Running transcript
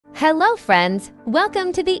Hello friends,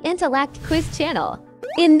 welcome to the Intellect Quiz channel.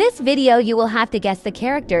 In this video, you will have to guess the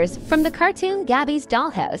characters from the cartoon Gabby's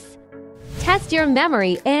Dollhouse. Test your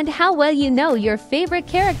memory and how well you know your favorite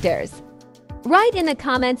characters. Write in the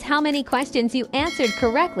comments how many questions you answered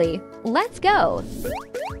correctly. Let's go!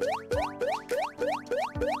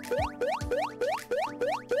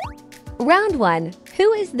 Round 1.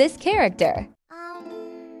 Who is this character?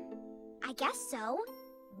 I guess so.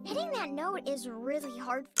 Hitting that note is really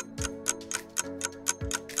hard.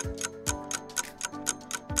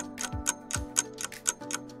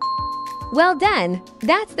 Well done!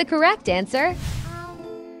 That's the correct answer.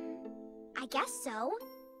 I guess so.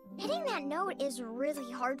 Hitting that note is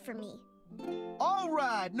really hard for me. All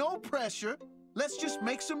right, no pressure. Let's just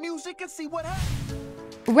make some music and see what happens.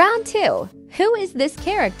 Round 2. Who is this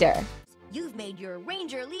character? You've made your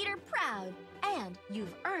ranger leader proud, and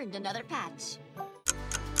you've earned another patch.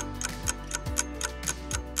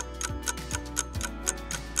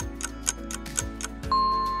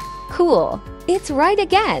 Cool! It's right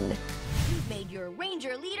again! You've made your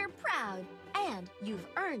ranger leader proud, and you've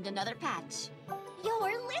earned another patch. Your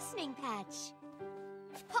listening patch.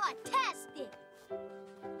 Fantastic!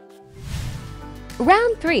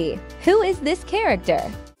 Round 3. Who is this character?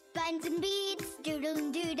 Buttons and beads, doodle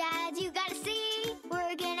and doodads, you gotta see.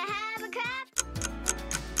 We're gonna have a craft.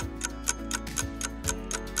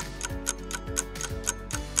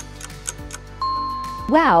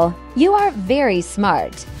 Wow, you are very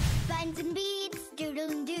smart. Buttons and beads, doodle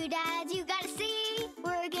and doodads, you gotta see.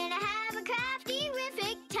 We're gonna have a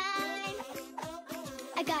crafty-rific time.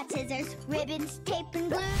 I got scissors, ribbons, tape,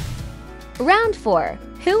 and glue. Round 4.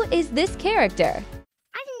 Who is this character?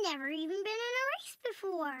 I've never even been in a race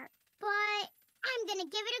before, but I'm gonna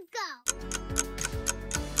give it a go.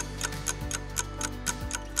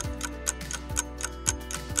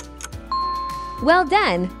 Well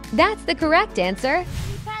done! That's the correct answer.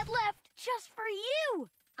 Pad left just for you.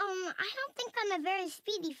 I don't think I'm a very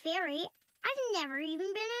speedy fairy. I've never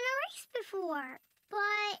even been in a race before,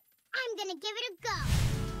 but I'm gonna give it a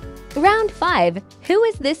go. Round 5. Who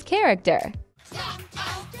is this character?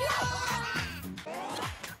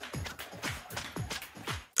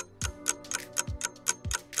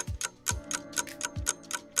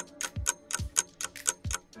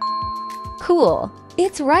 Cool!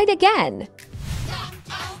 It's right again!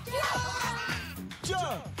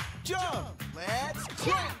 Jump, jump. Let's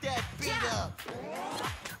crank that beat up.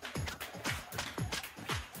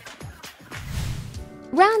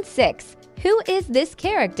 Round 6. Who is this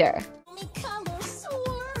character?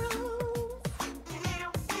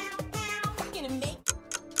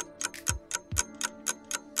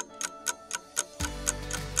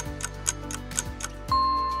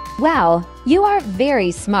 Wow, you are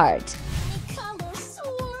very smart.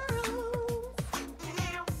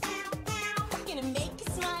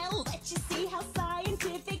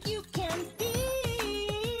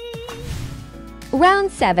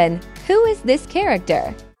 Round 7. Who is this character?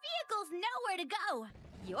 Vehicles know where to go.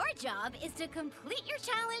 Your job is to complete your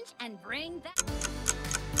challenge and bring that.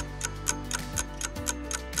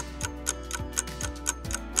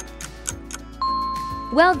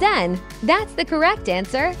 Well done! That's the correct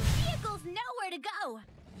answer. Vehicles know where to go.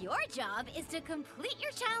 Your job is to complete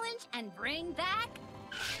your challenge and bring back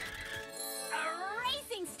a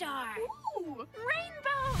racing star. Ooh,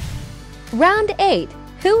 rainbow. Round 8.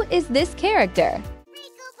 Who is this character?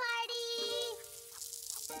 Wrinkle party!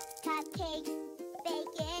 Cupcakes,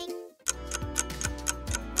 baking.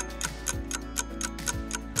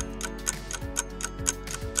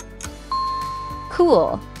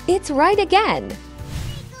 Cool! It's right again!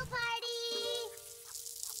 Wrinkle party!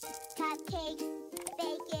 Cupcakes,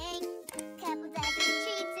 baking. Couple dozen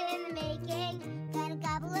treats in the making. Gotta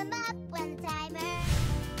gobble them up when the timer.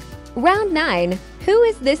 Round 9. Who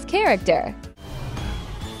is this character?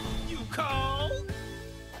 You call?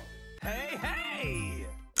 Hey, hey!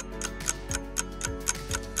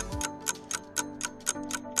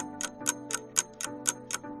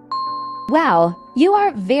 Wow, you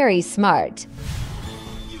are very smart.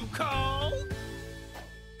 You call?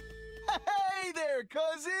 Hey there,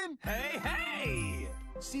 cousin! Hey, hey!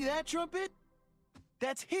 See that trumpet?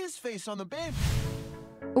 That's his face on the bench.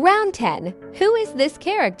 Round 10. Who is this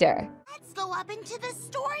character? Let's go up into the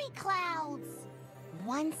story clouds.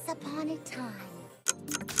 Once upon a time.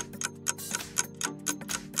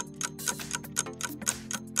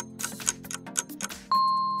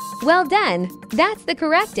 Well done! That's the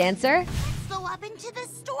correct answer. Let's go up into the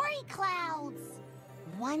story clouds.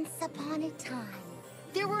 Once upon a time,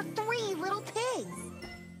 there were 3 little pigs.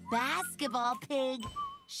 Basketball pig,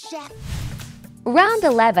 chef, Round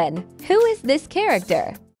 11. Who is this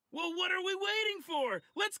character? Well, what are we waiting for?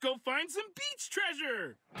 Let's go find some beach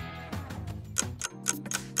treasure!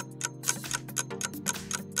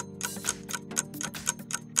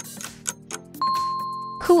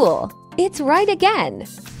 Cool. It's right again.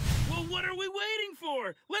 Well, what are we waiting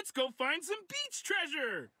for? Let's go find some beach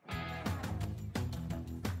treasure!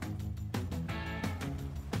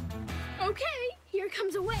 Okay, here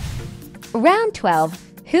comes a whale. Round 12.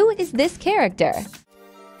 Who is this character?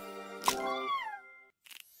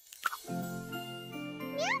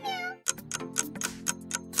 Meow meow.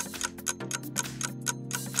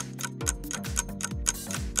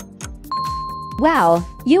 Wow,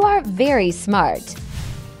 you are very smart.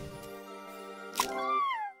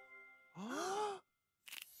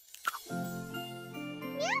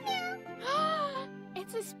 Meow meow.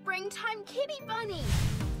 It's a springtime kitty bunny.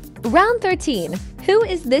 Round 13. Who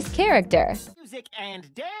is this character? Music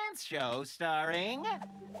and dance show starring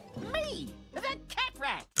me, the cat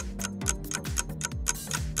rat.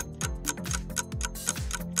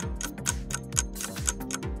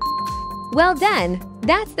 Well done.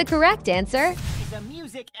 That's the correct answer. It's a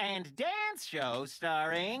music and dance show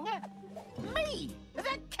starring me, the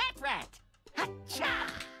cat rat. Achha!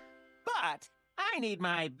 But I need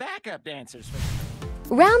my backup dancers for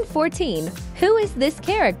Round 14. Who is this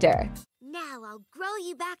character? Now I'll grow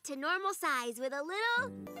you back to normal size with a little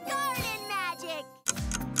garden magic.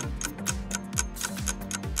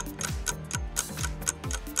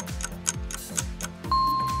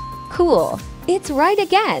 Cool. It's right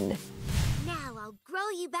again. Now I'll grow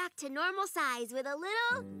you back to normal size with a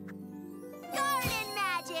little garden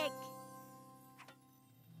magic.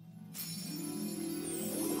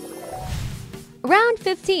 Round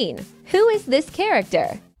 15. Who is this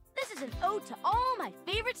character? This is an ode to all my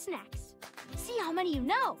favorite snacks. See how many you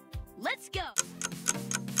know. Let's go.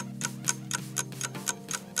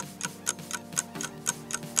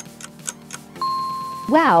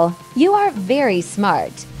 Wow, you are very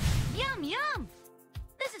smart. Yum, yum.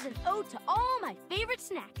 This is an ode to all my favorite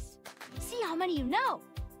snacks. See how many you know.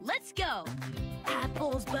 Let's go.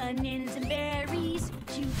 Apples, bananas, and berries.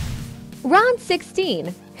 Round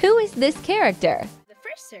 16. Who is this character? The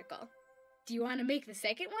first circle. Do you want to make the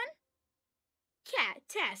second one?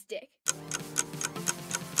 Cat-tastic.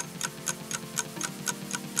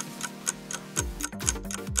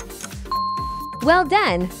 Well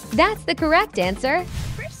done. That's the correct answer.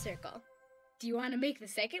 First circle. Do you want to make the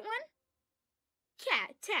second one?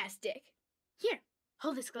 Cat-tastic. Here,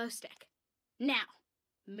 hold this glow stick. Now,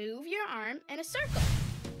 move your arm in a circle.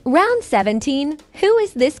 Round 17. Who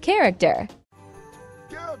is this character?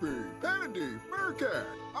 Gabby, Pandy, Meerkat,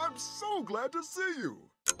 I'm so glad to see you.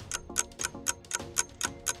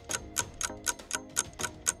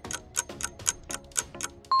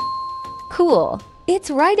 Cool. It's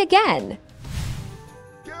right again.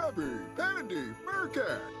 Gabby, Pandy,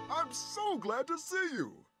 Meerkat, I'm so glad to see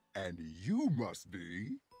you. And you must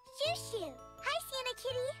be... Shoo shoo. Hi, Santa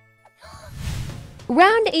Kitty.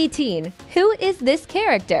 Round 18. Who is this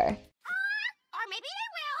character? Or maybe they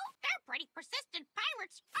will. They're pretty persistent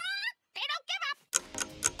pirates. They don't give up.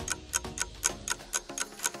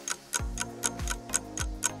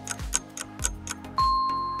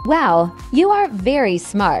 Wow, you are very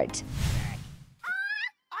smart.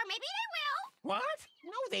 Or maybe they will. what?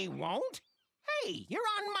 No, they won't. Hey, you're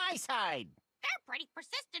on my side. They're pretty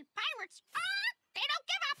persistent pirates. They don't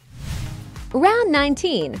give up. Round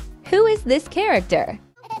 19. Who is this character?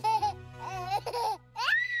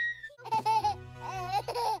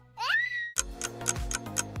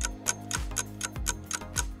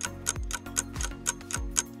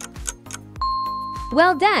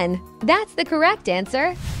 Well done. That's the correct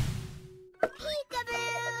answer. Peekaboo.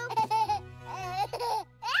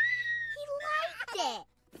 He liked it.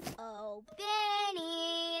 Oh,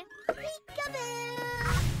 Benny. Peekaboo.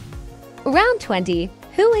 Round 20.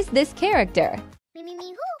 Who is this character? Me me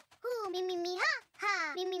me hoo hoo. Me me me ha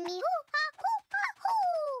ha. Me me me hoo ha hoo ha hoo.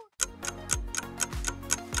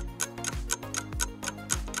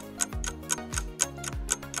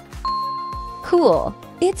 Cool.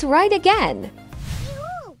 It's right again.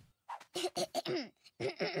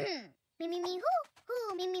 Me me me hoo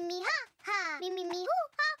hoo. Me me me ha ha. Me me me hoo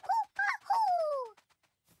ha hoo ha hoo.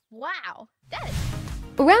 Wow, that is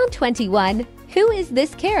Round 21. Who is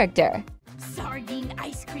this character? sardine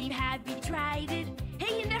ice cream. Have you tried it?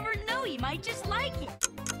 Hey, you never know, you might just like it.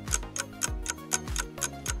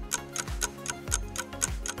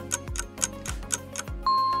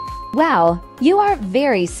 Wow, you are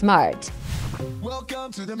very smart.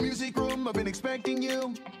 Welcome to the music room, I've been expecting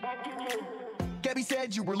you. Gabby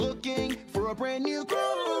said you were looking for a brand new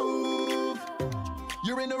groove.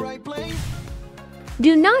 You're in the right place.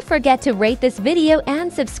 Do not forget to rate this video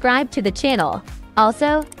and subscribe to the channel.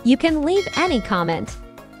 Also, you can leave any comment.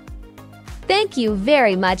 Thank you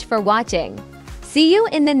very much for watching. See you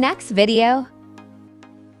in the next video.